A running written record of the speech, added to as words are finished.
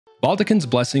Baldachins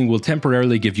Blessing will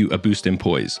temporarily give you a boost in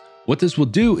poise. What this will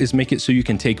do is make it so you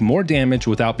can take more damage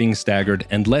without being staggered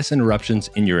and less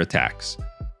interruptions in your attacks.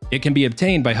 It can be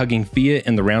obtained by hugging Fia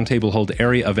in the round table hold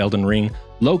area of Elden Ring,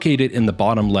 located in the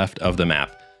bottom left of the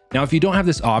map. Now, if you don't have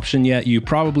this option yet, you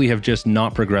probably have just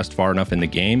not progressed far enough in the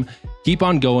game. Keep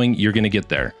on going, you're going to get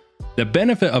there. The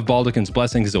benefit of Baldachins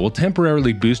Blessing is it will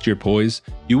temporarily boost your poise.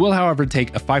 You will, however,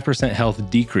 take a 5% health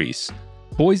decrease.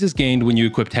 Poise is gained when you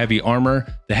equip heavy armor.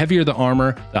 The heavier the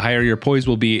armor, the higher your poise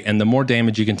will be and the more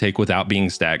damage you can take without being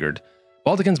staggered.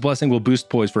 Baldachins Blessing will boost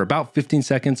poise for about 15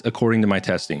 seconds according to my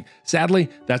testing. Sadly,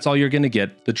 that's all you're going to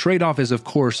get. The trade-off is, of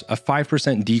course, a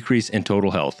 5% decrease in total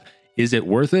health. Is it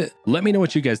worth it? Let me know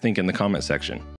what you guys think in the comment section.